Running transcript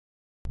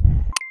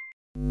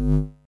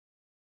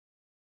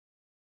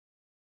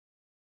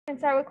can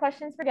start with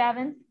questions for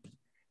Gavin.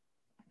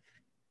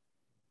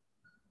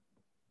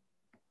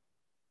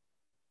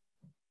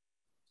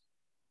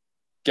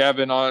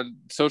 Gavin, on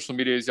social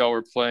media as y'all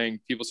were playing,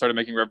 people started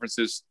making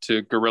references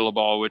to gorilla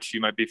ball, which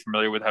you might be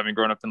familiar with having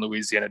grown up in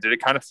Louisiana. Did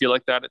it kind of feel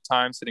like that at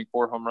times, hitting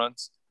 4 home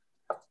runs?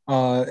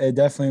 It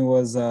definitely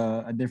was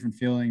a different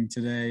feeling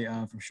today,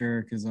 for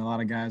sure, because a lot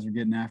of guys were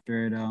getting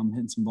after it,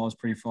 hitting some balls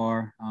pretty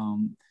far.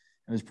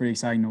 It was pretty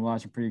exciting to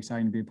watch and pretty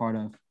exciting to be a part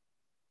of.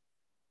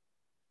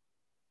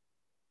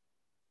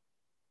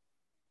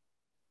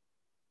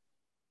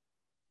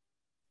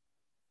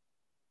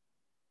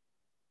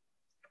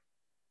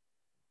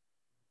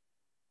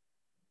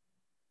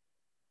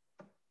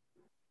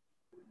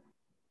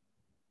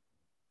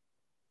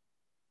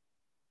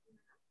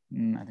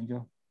 I think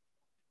so.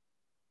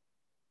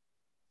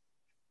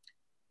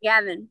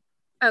 Gavin,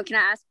 can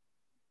I ask?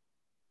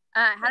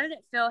 How did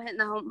it feel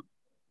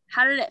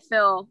How did it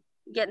feel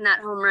getting that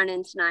home run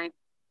in tonight?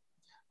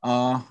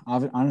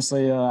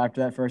 Honestly,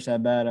 after that first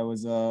at bat, I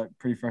was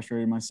pretty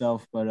frustrated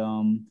myself, but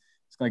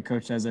it's like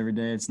Coach says every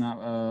day. It's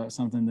not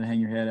something to hang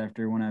your head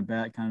after one at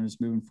bat. Kind of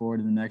just moving forward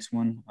to the next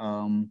one.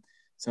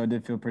 So it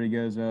did feel pretty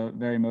good. It was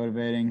very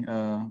motivating.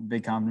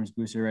 Big confidence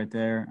booster right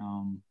there.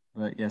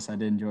 But yes, I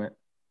did enjoy it.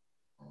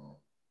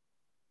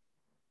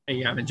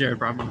 Hey, Gavin, Jared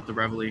Broadman with the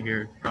Reveille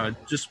here.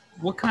 Just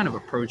what kind of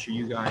approach are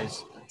you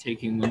guys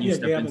taking when you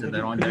step into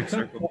that on-deck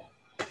circle?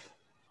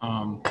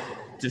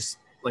 Just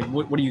like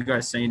what are you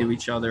guys saying to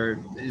each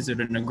other? Is it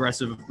an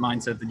aggressive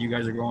mindset that you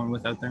guys are going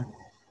with out there?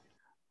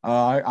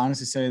 I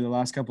honestly say the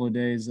last couple of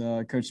days,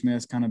 Coach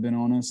Smith's kind of been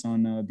on us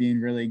on being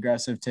really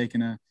aggressive,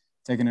 taking a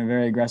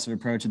very aggressive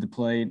approach at the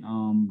plate,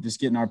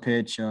 just getting our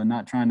pitch,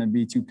 not trying to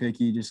be too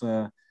picky, just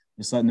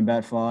letting the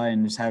bat fly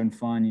and just having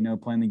fun,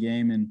 playing the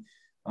game and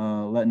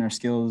letting our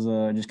skills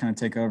just kind of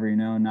take over,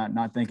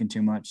 not thinking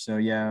too much. So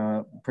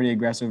yeah, pretty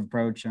aggressive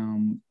approach.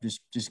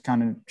 Just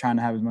kind of trying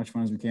to have as much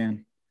fun as we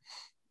can.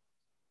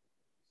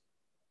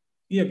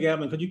 Yeah,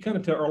 Gavin, could you kind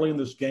of tell early in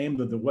this game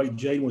that the way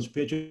Jaden was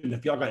pitching,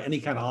 if y'all got any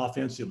kind of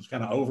offense, it was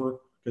kind of over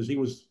because he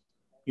was,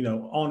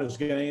 on his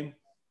game?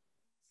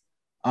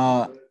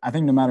 I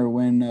think no matter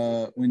when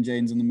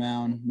Jaden's on the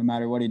mound, no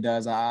matter what he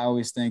does, I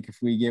always think if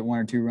we get 1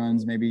 or 2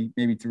 runs, maybe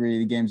 3,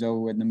 the game's over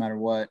with no matter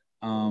what.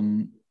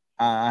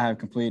 I have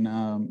complete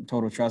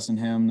total trust in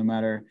him no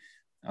matter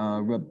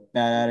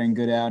bad outing,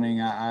 good outing.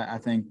 I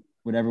think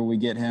whatever we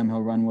get him,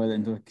 he'll run with it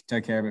and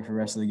take care of it for the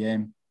rest of the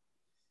game.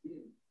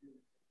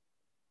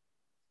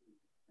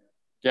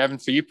 Gavin,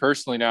 for you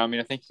personally now,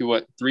 I think you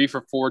 3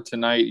 for 4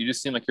 tonight. You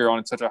just seem like you're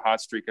on such a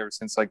hot streak ever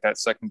since like that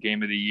second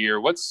game of the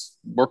year. What's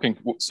working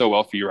so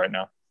well for you right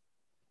now?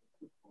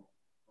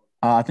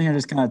 I think I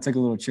just kind of took a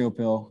little chill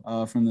pill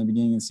from the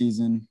beginning of the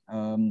season.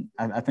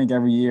 I think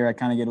every year I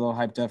kind of get a little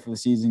hyped up for the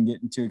season,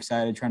 getting too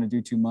excited, trying to do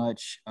too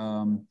much.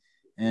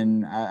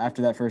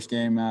 After that first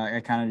game, I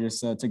kind of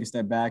just took a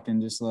step back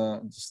and just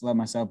let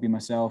myself be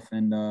myself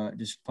and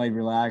just played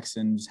relaxed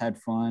and just had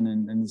fun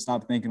and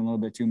stopped thinking a little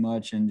bit too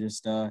much and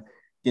just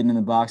getting in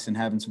the box and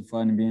having some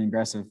fun and being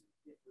aggressive.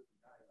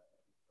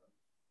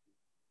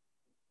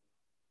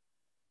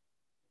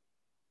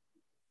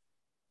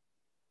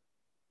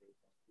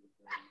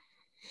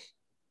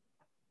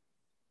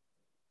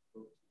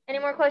 Any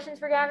more questions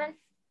for Gavin?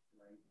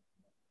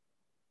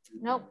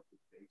 Nope.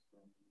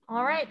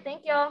 All right.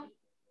 Thank y'all.